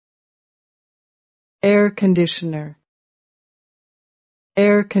air conditioner,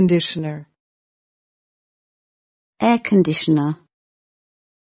 air conditioner. air conditioner,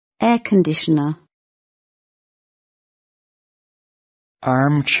 air conditioner.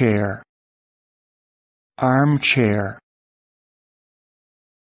 Armchair, armchair.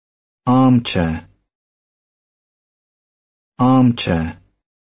 Armchair, armchair.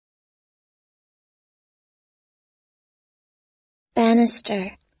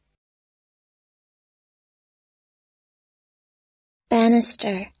 Banister,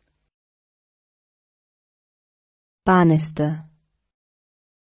 banister. Banister,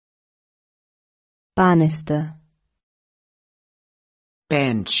 banister.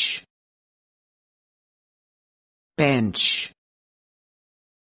 Bench, bench.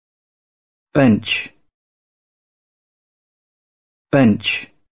 Bench, bench.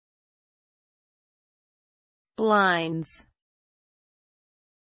 Blinds,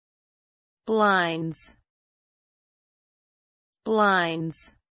 blinds,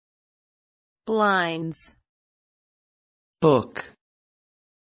 blinds, blinds. Book,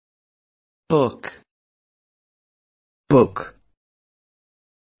 book. Book,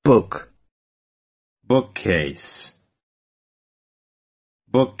 book. Bookcase,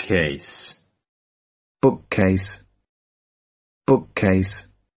 bookcase. Bookcase, bookcase.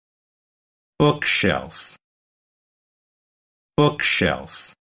 Bookshelf,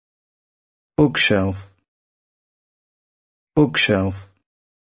 bookshelf. Bookshelf, bookshelf.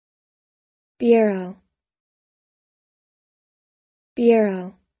 Bureau,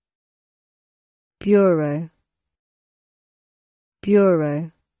 bureau. Bureau,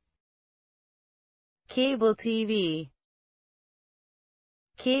 bureau. Cable TV,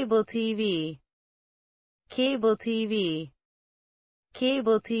 cable TV, cable TV,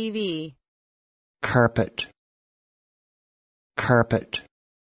 cable TV. Carpet, carpet.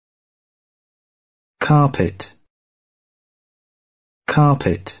 Carpet,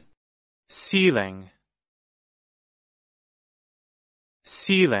 carpet. Ceiling,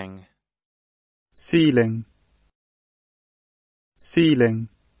 ceiling. Ceiling, ceiling.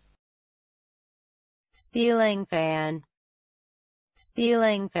 Ceiling fan,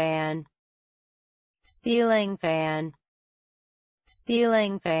 ceiling fan, ceiling fan,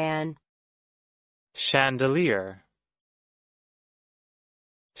 ceiling fan. Chandelier,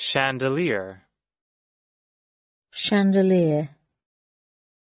 chandelier. Chandelier,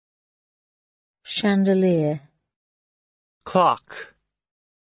 chandelier. Clock,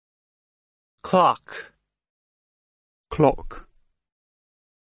 clock. Clock,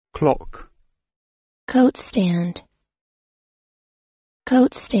 clock. Coat stand,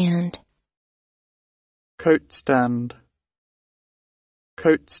 coat stand. Coat stand,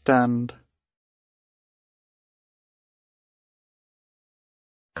 coat stand.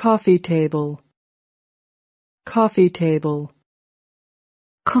 Coffee table, coffee table.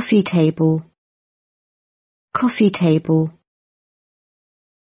 Coffee table, coffee table.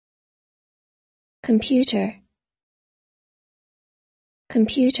 Computer,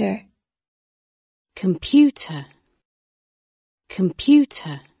 computer. Computer,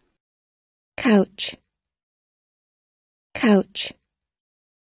 computer. Couch, couch.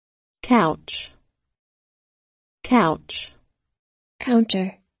 Couch, couch.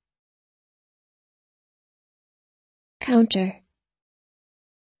 Counter, counter.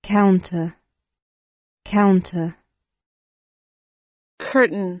 Counter, counter.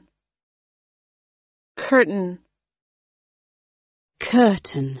 Curtain, curtain.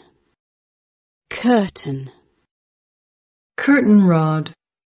 Curtain, curtain. Curtain rod,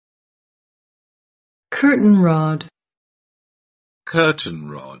 curtain rod. Curtain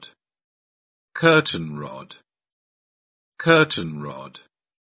rod, curtain rod. Curtain rod.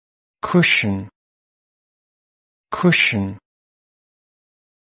 Cushion, cushion.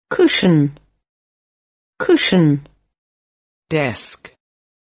 Cushion, cushion. Desk,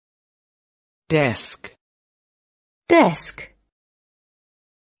 desk. Desk,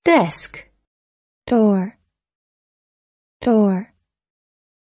 desk. Door, door.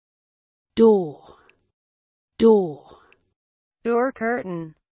 Door, door. Door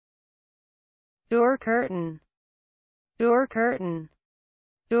curtain, door curtain, door curtain,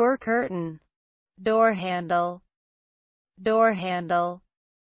 door curtain. Door handle, door handle,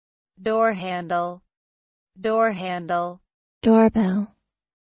 door handle, door handle. Doorbell,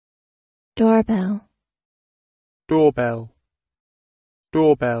 doorbell. Doorbell,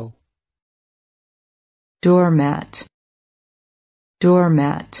 doorbell. Doormat,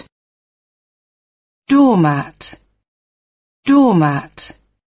 doormat. Doormat, doormat.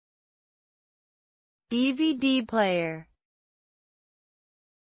 DVD player,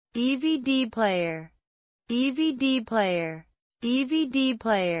 DVD player, DVD player, DVD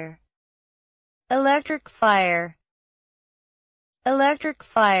player. Electric fire, electric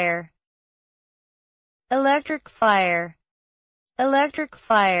fire, electric fire, electric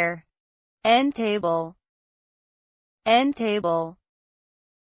fire. End table, end table,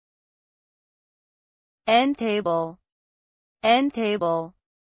 end table, end table.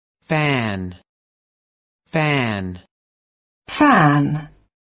 Fan, fan. Fan,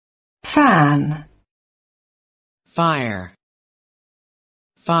 fan. Fire,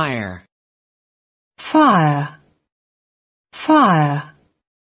 fire. Fire, fire.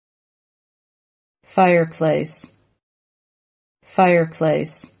 Fireplace.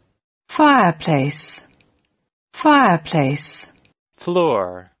 Fireplace. Fireplace, fireplace.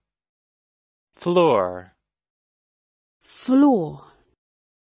 Floor, floor. Floor,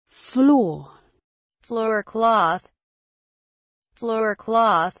 floor. Floor cloth, floor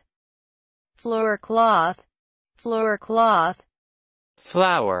cloth, floor cloth, floor cloth.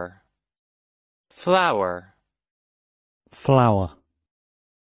 Flower, flower. Flower.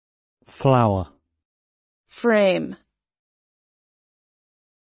 Flower. Frame,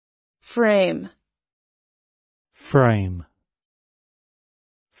 frame. Frame.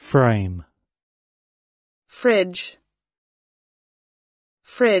 Frame. Fridge,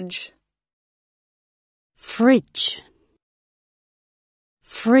 fridge. Fridge,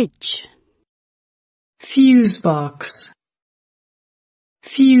 fridge. Fuse box.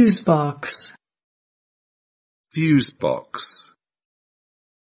 Fuse box. Fuse box.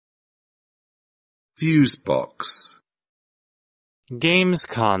 Fuse box. Games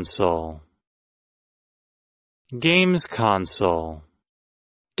console. Games console.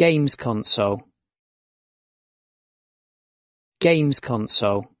 Games console. Games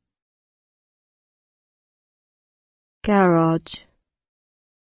console. Garage.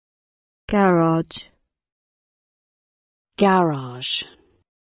 Garage. Garage,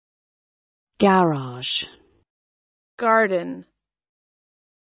 garage. Garden,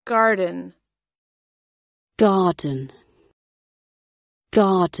 garden. Garden,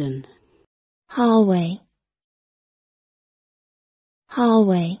 garden. Hallway.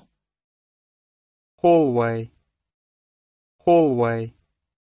 Hallway. Hallway. Hallway.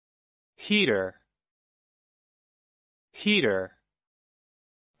 Heater, heater.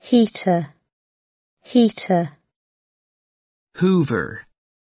 Heater, heater. Hoover.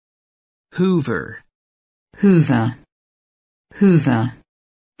 Hoover. Hoover, hoover.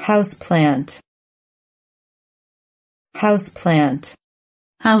 Houseplant. Houseplant.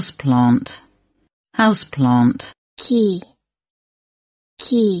 Houseplant, houseplant. Key.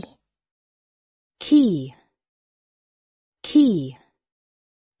 Key. Key, key.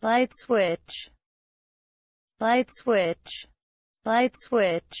 Light switch, light switch, light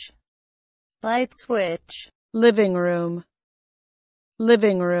switch, light switch. Living room,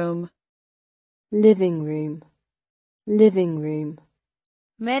 living room. Living room. Living room.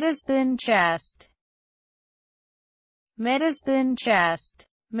 Medicine chest, medicine chest,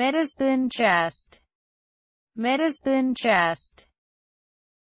 medicine chest, medicine chest.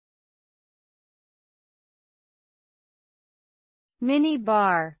 Mini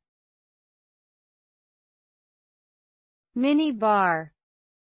bar, mini bar,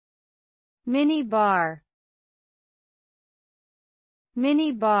 mini bar,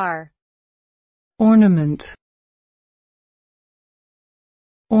 mini bar. Ornament.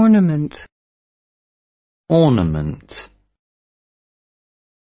 Ornament. Ornament.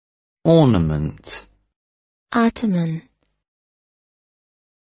 Ornament. Ottoman.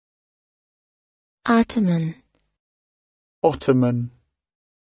 Ottoman. Ottoman.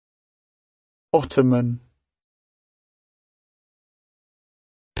 Ottoman.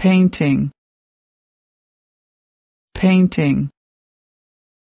 Painting. Painting.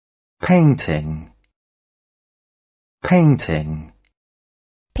 Painting. Painting.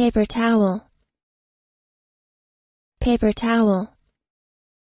 Paper towel. Paper towel.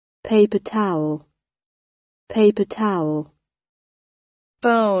 Paper towel. Paper towel.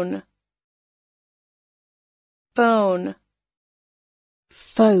 Phone, phone.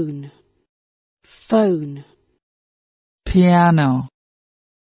 Phone, phone. Piano.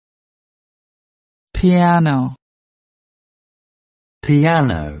 Piano.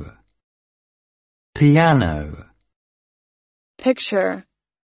 Piano. Piano. Picture,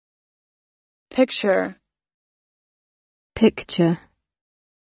 picture. Picture.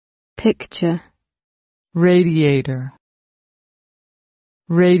 Picture. Radiator.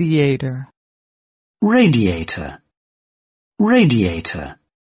 Radiator. Radiator. Radiator.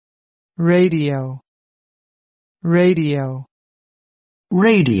 Radio. Radio.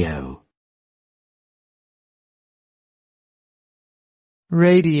 Radio.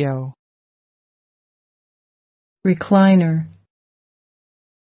 Radio. Recliner.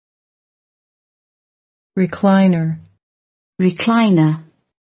 Recliner. Recliner.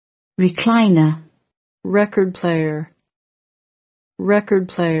 Recliner. Record player. Record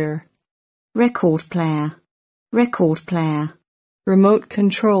player. Record player. Record player. Remote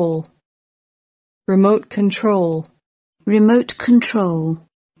control. Remote control. Remote control.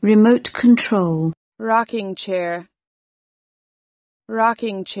 Remote control. Rocking chair.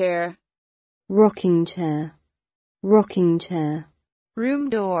 Rocking chair. Rocking chair. Rocking chair.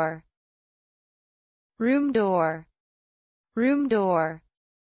 Room door. Room door. Room door.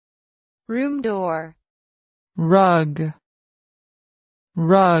 Room door. Rug.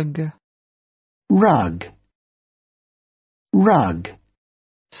 Rug. Rug. Rug.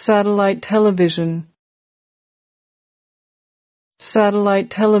 Satellite television.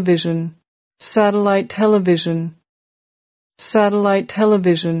 Satellite television. Satellite television. Satellite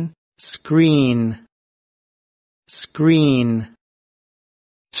television. Screen. Screen.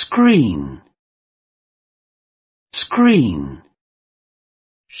 Screen. Screen.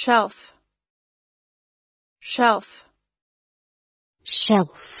 Shelf. Shelf.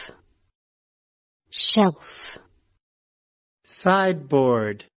 Shelf. Shelf.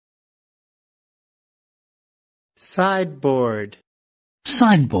 Sideboard. Sideboard.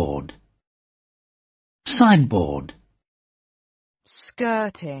 Sideboard. Sideboard.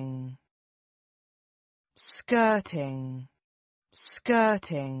 Skirting. Skirting.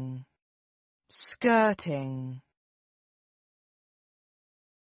 Skirting. Skirting.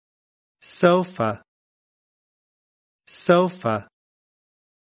 Sofa. Sofa.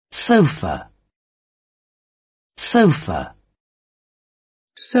 Sofa. Sofa.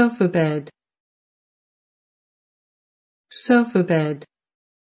 Sofa bed. Sofa bed.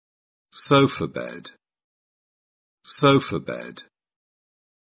 Sofa bed. Sofa bed.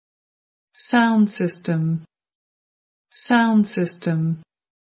 Sound system. Sound system.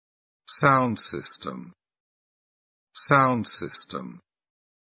 Sound system. Sound system.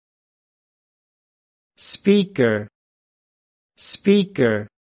 Speaker. Speaker.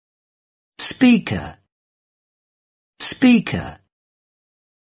 Speaker. Speaker.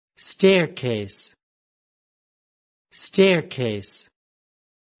 Staircase. Staircase.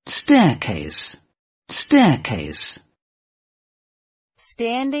 Staircase. Staircase.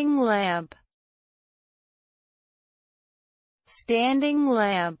 Standing lamp. Standing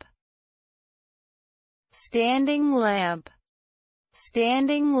lamp. Standing lamp.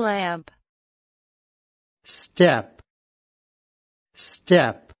 Standing lamp. Step.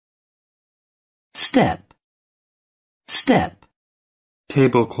 Step. Step. Step.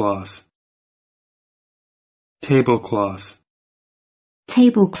 Tablecloth. Tablecloth.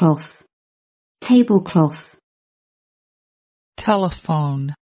 Tablecloth. Tablecloth.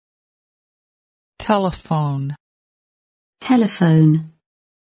 Telephone. Telephone. Telephone.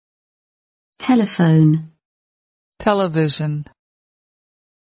 Telephone. Television.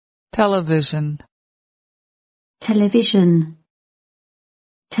 Television. Television.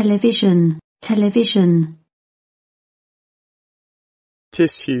 Television. Television.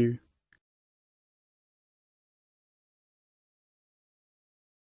 Tissue.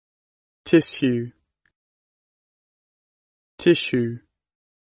 Tissue. Tissue.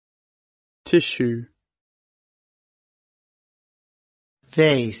 Tissue.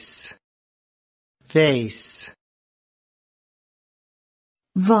 Vase. Vase.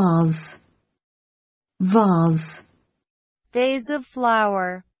 Vase. Vase. Vase of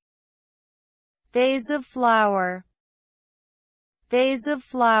flower. Vase of flower. Vase of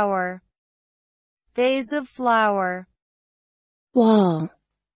flower. Vase of flower. Wall.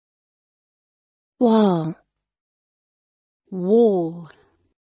 Wall. Wall.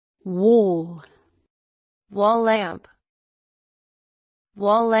 Wall. Wall lamp.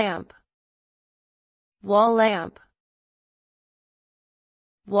 Wall lamp. Wall lamp.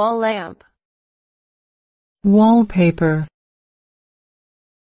 Wall lamp. Wallpaper.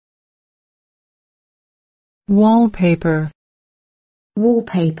 Wallpaper.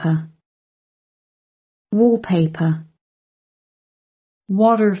 Wallpaper. Wallpaper.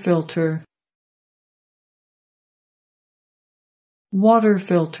 Water filter. Water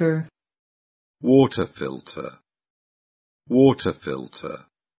filter. Water filter. Water filter.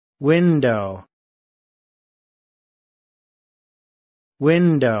 Window.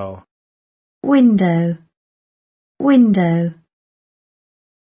 Window. Window. Window.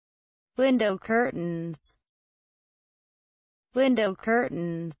 Window curtains. Window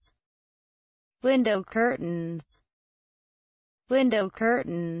curtains. Window curtains. window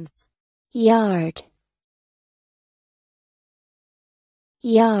curtains, yard,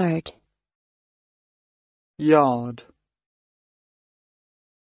 yard, yard,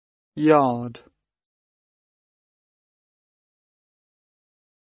 yard.